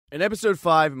In episode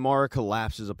 5, Mara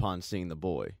collapses upon seeing the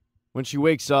boy. When she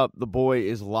wakes up, the boy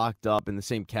is locked up in the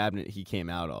same cabinet he came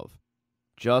out of,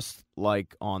 just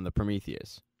like on the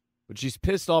Prometheus. But she's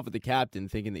pissed off at the captain,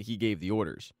 thinking that he gave the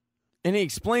orders. And he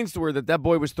explains to her that that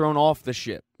boy was thrown off the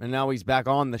ship, and now he's back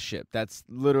on the ship. That's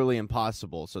literally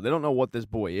impossible. So they don't know what this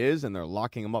boy is, and they're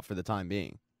locking him up for the time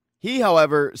being. He,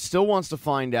 however, still wants to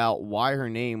find out why her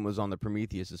name was on the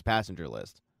Prometheus' passenger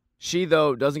list. She,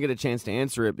 though, doesn't get a chance to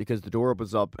answer it because the door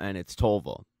opens up and it's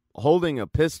Tolva, holding a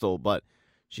pistol, but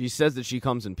she says that she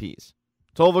comes in peace.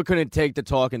 Tolva couldn't take the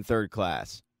talk in third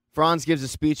class. Franz gives a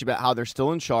speech about how they're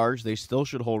still in charge, they still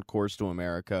should hold course to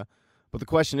America, but the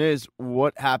question is,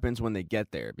 what happens when they get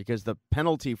there? Because the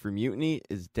penalty for mutiny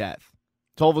is death.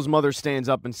 Tolva's mother stands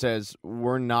up and says,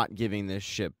 we're not giving this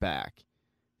ship back.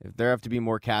 If there have to be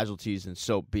more casualties, then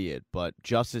so be it, but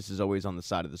justice is always on the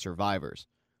side of the survivors.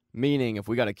 Meaning, if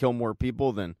we got to kill more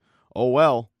people, then, oh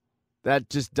well. That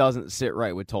just doesn't sit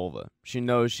right with Tolva. She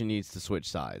knows she needs to switch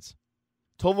sides.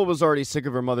 Tolva was already sick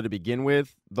of her mother to begin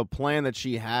with. The plan that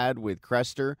she had with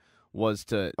Crester was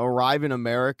to arrive in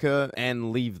America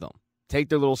and leave them. Take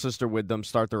their little sister with them,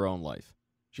 start their own life.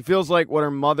 She feels like what her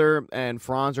mother and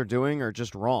Franz are doing are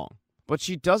just wrong. But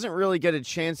she doesn't really get a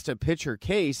chance to pitch her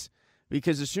case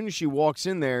because as soon as she walks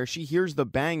in there, she hears the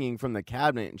banging from the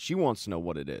cabinet and she wants to know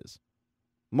what it is.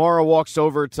 Mara walks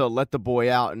over to let the boy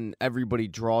out, and everybody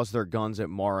draws their guns at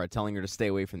Mara, telling her to stay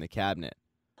away from the cabinet.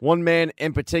 One man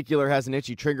in particular has an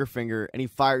itchy trigger finger, and he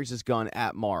fires his gun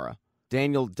at Mara.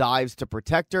 Daniel dives to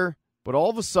protect her, but all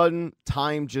of a sudden,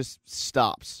 time just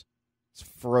stops. It's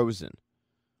frozen.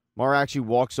 Mara actually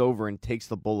walks over and takes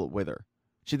the bullet with her.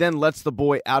 She then lets the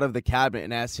boy out of the cabinet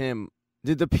and asks him,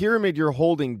 did the pyramid you're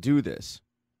holding do this?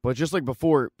 But just like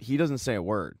before, he doesn't say a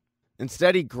word.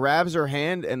 Instead, he grabs her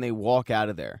hand and they walk out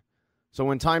of there. So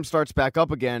when time starts back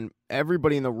up again,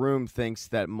 everybody in the room thinks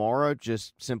that Mara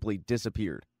just simply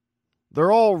disappeared.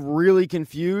 They're all really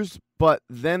confused, but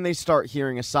then they start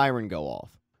hearing a siren go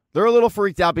off. They're a little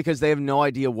freaked out because they have no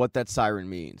idea what that siren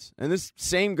means. And this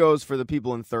same goes for the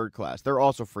people in third class. They're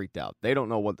also freaked out. They don't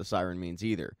know what the siren means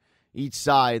either. Each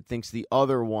side thinks the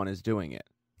other one is doing it.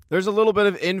 There's a little bit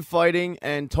of infighting,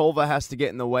 and Tolva has to get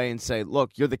in the way and say,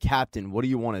 look, you're the captain. What do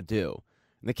you want to do?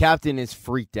 And the captain is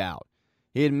freaked out.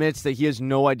 He admits that he has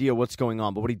no idea what's going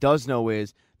on, but what he does know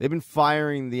is they've been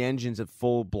firing the engines at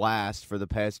full blast for the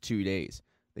past 2 days.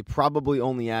 They probably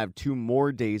only have 2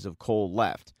 more days of coal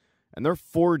left, and they're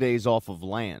 4 days off of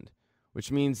land,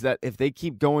 which means that if they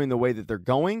keep going the way that they're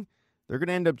going, they're going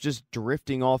to end up just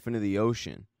drifting off into the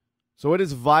ocean. So it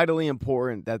is vitally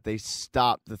important that they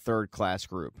stop the third-class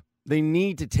group. They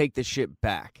need to take the ship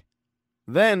back.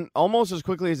 Then, almost as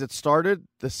quickly as it started,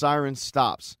 the siren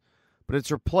stops, but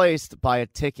it's replaced by a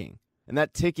ticking, and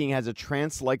that ticking has a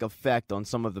trance-like effect on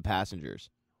some of the passengers.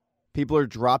 People are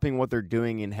dropping what they're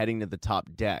doing and heading to the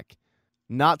top deck,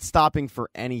 not stopping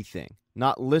for anything,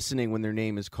 not listening when their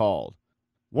name is called.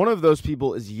 One of those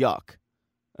people is Yuck.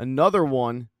 Another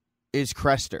one is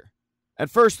Crester. At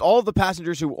first, all of the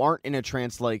passengers who aren't in a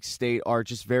trance-like state are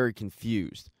just very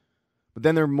confused. But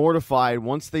then they're mortified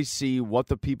once they see what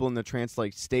the people in the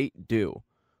trance-like state do,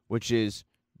 which is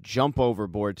jump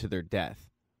overboard to their death.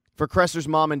 For Crester's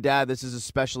mom and dad, this is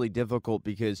especially difficult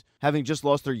because having just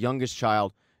lost their youngest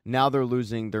child, now they're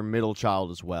losing their middle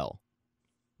child as well.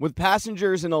 With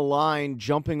passengers in a line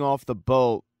jumping off the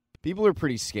boat, people are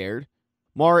pretty scared.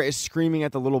 Mara is screaming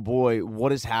at the little boy,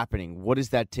 what is happening? What is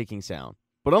that ticking sound?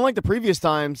 But unlike the previous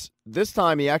times, this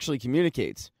time he actually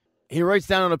communicates. He writes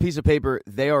down on a piece of paper,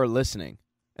 they are listening.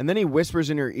 And then he whispers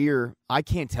in her ear, I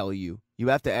can't tell you. You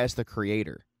have to ask the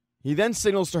creator. He then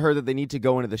signals to her that they need to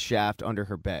go into the shaft under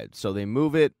her bed. So they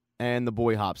move it, and the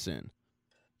boy hops in.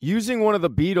 Using one of the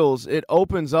beetles, it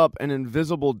opens up an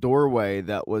invisible doorway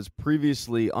that was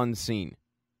previously unseen.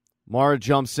 Mara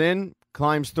jumps in,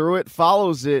 climbs through it,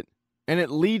 follows it, and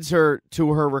it leads her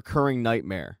to her recurring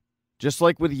nightmare. Just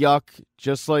like with Yuck,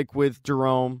 just like with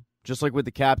Jerome, just like with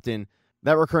the captain,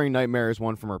 that recurring nightmare is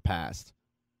one from her past.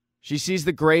 She sees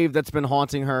the grave that's been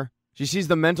haunting her. She sees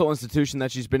the mental institution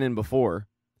that she's been in before.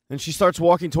 And she starts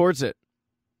walking towards it.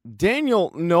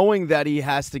 Daniel, knowing that he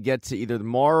has to get to either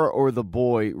Mara or the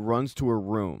boy, runs to her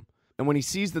room. And when he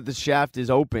sees that the shaft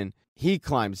is open, he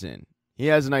climbs in. He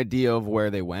has an idea of where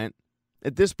they went.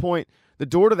 At this point, the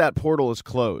door to that portal is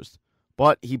closed.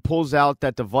 But he pulls out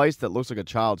that device that looks like a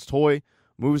child's toy,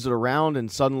 moves it around, and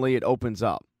suddenly it opens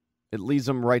up. It leads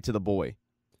him right to the boy.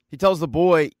 He tells the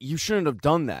boy, you shouldn't have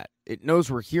done that. It knows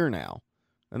we're here now.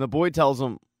 And the boy tells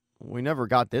him, we never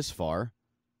got this far.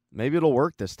 Maybe it'll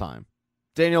work this time.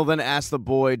 Daniel then asks the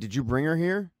boy, did you bring her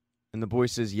here? And the boy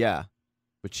says, yeah,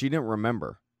 but she didn't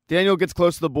remember. Daniel gets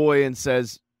close to the boy and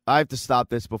says, I have to stop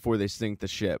this before they sink the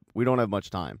ship. We don't have much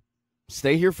time.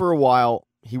 Stay here for a while.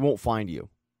 He won't find you.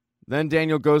 Then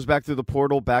Daniel goes back through the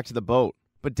portal back to the boat.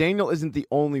 But Daniel isn't the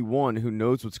only one who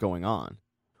knows what's going on.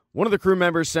 One of the crew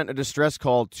members sent a distress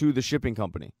call to the shipping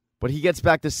company, but he gets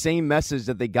back the same message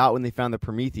that they got when they found the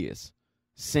Prometheus.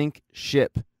 Sink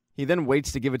ship. He then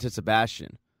waits to give it to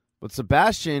Sebastian. But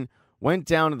Sebastian went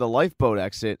down to the lifeboat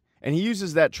exit, and he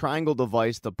uses that triangle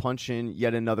device to punch in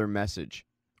yet another message.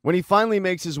 When he finally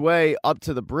makes his way up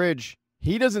to the bridge,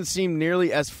 he doesn't seem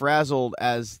nearly as frazzled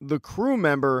as the crew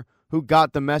member who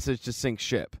got the message to sink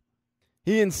ship.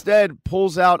 He instead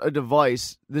pulls out a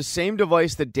device, the same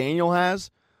device that Daniel has,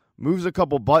 moves a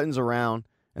couple buttons around,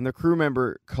 and the crew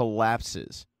member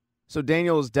collapses. So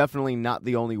Daniel is definitely not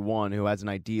the only one who has an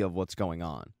idea of what's going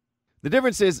on. The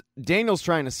difference is Daniel's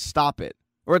trying to stop it,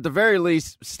 or at the very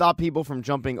least, stop people from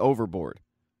jumping overboard.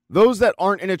 Those that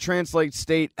aren't in a trance-like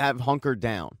state have hunkered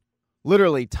down,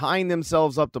 literally tying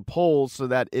themselves up to poles so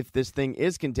that if this thing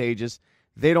is contagious,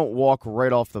 they don't walk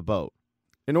right off the boat.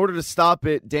 In order to stop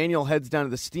it, Daniel heads down to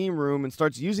the steam room and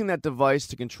starts using that device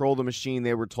to control the machine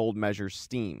they were told measures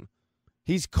steam.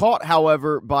 He's caught,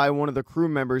 however, by one of the crew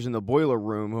members in the boiler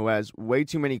room who has way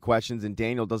too many questions and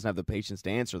Daniel doesn't have the patience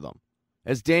to answer them.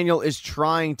 As Daniel is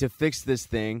trying to fix this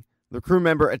thing, the crew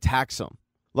member attacks him.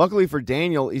 Luckily for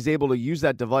Daniel, he's able to use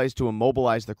that device to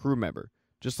immobilize the crew member,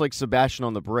 just like Sebastian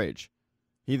on the bridge.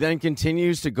 He then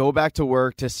continues to go back to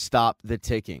work to stop the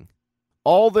ticking.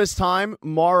 All this time,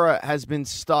 Mara has been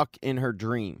stuck in her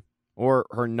dream, or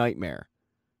her nightmare.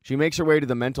 She makes her way to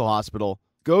the mental hospital,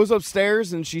 goes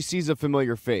upstairs, and she sees a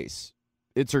familiar face.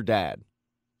 It's her dad.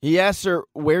 He asks her,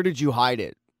 where did you hide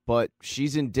it? But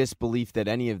she's in disbelief that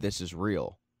any of this is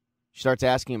real. She starts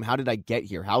asking him, how did I get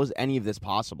here? How is any of this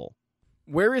possible?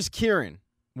 Where is Kieran?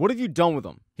 What have you done with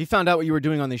him? He found out what you were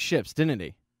doing on these ships, didn't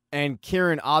he? And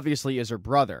Kieran obviously is her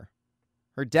brother.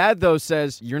 Her dad, though,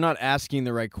 says, you're not asking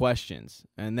the right questions.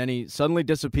 And then he suddenly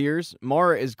disappears.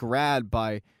 Mara is grabbed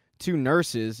by two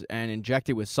nurses and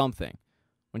injected with something.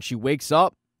 When she wakes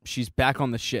up, she's back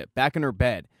on the ship, back in her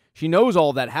bed. She knows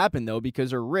all that happened, though,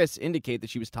 because her wrists indicate that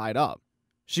she was tied up.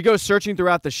 She goes searching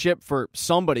throughout the ship for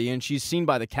somebody, and she's seen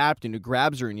by the captain, who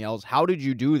grabs her and yells, how did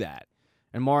you do that?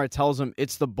 And Mara tells him,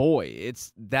 it's the boy.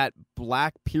 It's that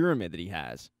black pyramid that he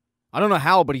has. I don't know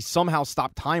how, but he somehow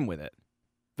stopped time with it.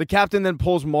 The captain then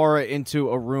pulls Mara into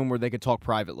a room where they could talk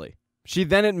privately. She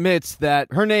then admits that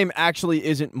her name actually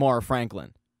isn't Mara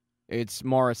Franklin. It's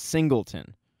Mara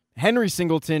Singleton. Henry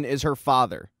Singleton is her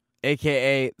father,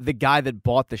 a.k.a. the guy that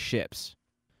bought the ships.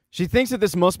 She thinks that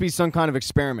this must be some kind of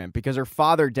experiment because her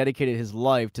father dedicated his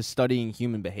life to studying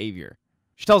human behavior.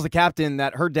 She tells the captain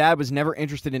that her dad was never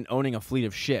interested in owning a fleet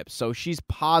of ships, so she's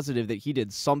positive that he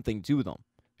did something to them.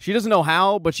 She doesn't know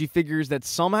how, but she figures that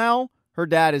somehow her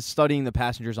dad is studying the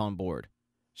passengers on board.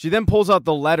 She then pulls out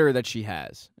the letter that she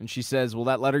has, and she says, well,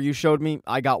 that letter you showed me,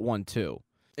 I got one too.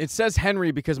 It says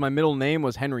Henry because my middle name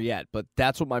was Henriette, but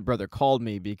that's what my brother called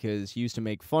me because he used to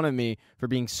make fun of me for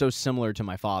being so similar to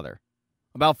my father.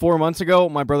 About 4 months ago,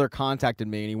 my brother contacted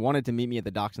me and he wanted to meet me at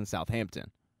the docks in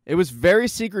Southampton. It was very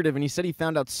secretive and he said he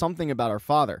found out something about our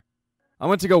father. I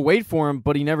went to go wait for him,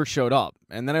 but he never showed up.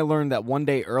 And then I learned that one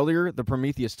day earlier, the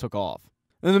Prometheus took off.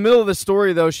 In the middle of the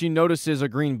story, though, she notices a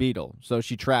green beetle, so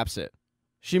she traps it.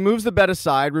 She moves the bed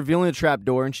aside, revealing the trap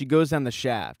door, and she goes down the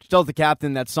shaft. She tells the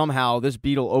captain that somehow this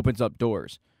beetle opens up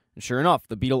doors. And sure enough,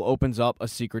 the beetle opens up a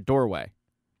secret doorway.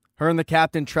 Her and the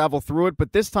captain travel through it,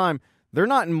 but this time, they're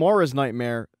not in Mara's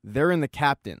nightmare, they're in the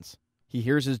captain's. He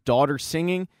hears his daughter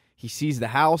singing, he sees the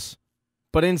house,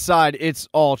 but inside, it's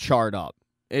all charred up.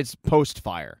 It's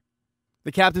post-fire.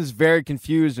 The captain's very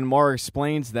confused, and Mara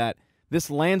explains that this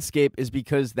landscape is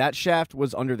because that shaft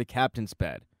was under the captain's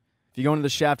bed. If you go into the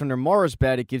shaft under Mara's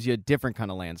bed, it gives you a different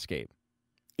kind of landscape.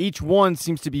 Each one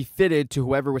seems to be fitted to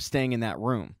whoever was staying in that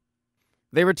room.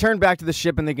 They return back to the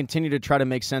ship, and they continue to try to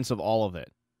make sense of all of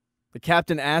it. The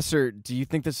captain asks her, do you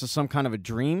think this is some kind of a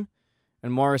dream?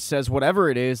 And Mara says, whatever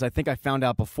it is, I think I found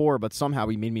out before, but somehow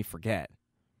he made me forget.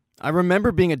 I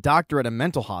remember being a doctor at a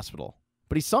mental hospital,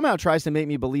 but he somehow tries to make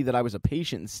me believe that I was a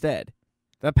patient instead.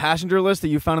 That passenger list that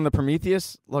you found in the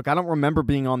Prometheus? Look, I don't remember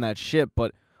being on that ship,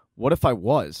 but what if I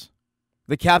was?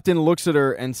 The captain looks at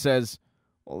her and says,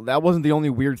 well, that wasn't the only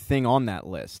weird thing on that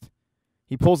list.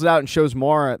 He pulls it out and shows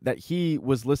Mara that he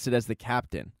was listed as the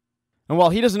captain. And while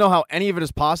he doesn't know how any of it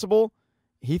is possible,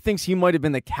 he thinks he might have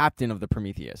been the captain of the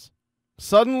Prometheus.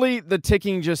 Suddenly, the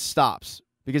ticking just stops,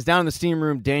 because down in the steam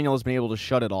room, Daniel has been able to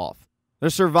shut it off. The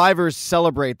survivors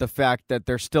celebrate the fact that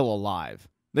they're still alive.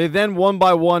 They then, one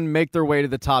by one, make their way to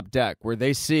the top deck, where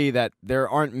they see that there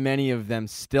aren't many of them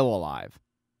still alive.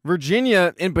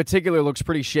 Virginia, in particular, looks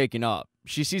pretty shaken up.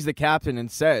 She sees the captain and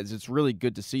says, "It's really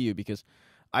good to see you because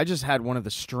I just had one of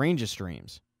the strangest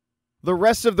dreams." The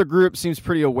rest of the group seems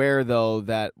pretty aware, though,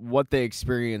 that what they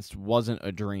experienced wasn't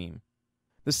a dream.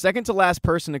 The second to last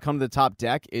person to come to the top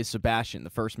deck is Sebastian, the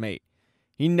first mate.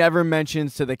 He never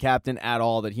mentions to the captain at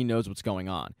all that he knows what's going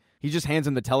on. He just hands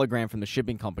him the telegram from the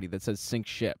shipping company that says sink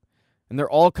ship. And they're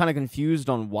all kind of confused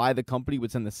on why the company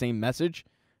would send the same message.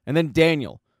 And then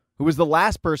Daniel, who was the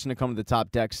last person to come to the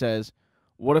top deck, says,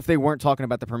 "What if they weren't talking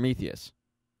about the Prometheus?"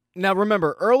 Now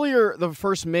remember, earlier the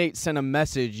first mate sent a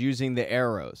message using the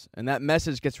arrows, and that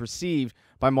message gets received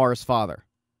by Mara's father.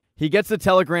 He gets the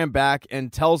telegram back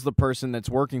and tells the person that's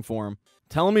working for him,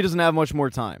 tell him he doesn't have much more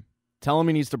time. Tell him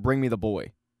he needs to bring me the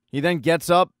boy. He then gets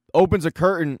up, opens a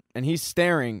curtain, and he's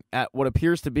staring at what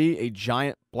appears to be a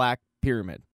giant black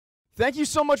pyramid. Thank you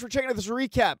so much for checking out this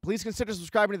recap. Please consider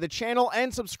subscribing to the channel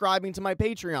and subscribing to my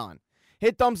Patreon.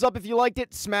 Hit thumbs up if you liked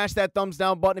it. Smash that thumbs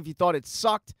down button if you thought it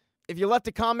sucked. If you left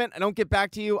a comment, I don't get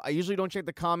back to you. I usually don't check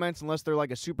the comments unless they're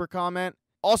like a super comment.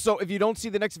 Also, if you don't see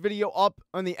the next video up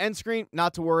on the end screen,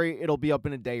 not to worry, it'll be up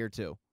in a day or two.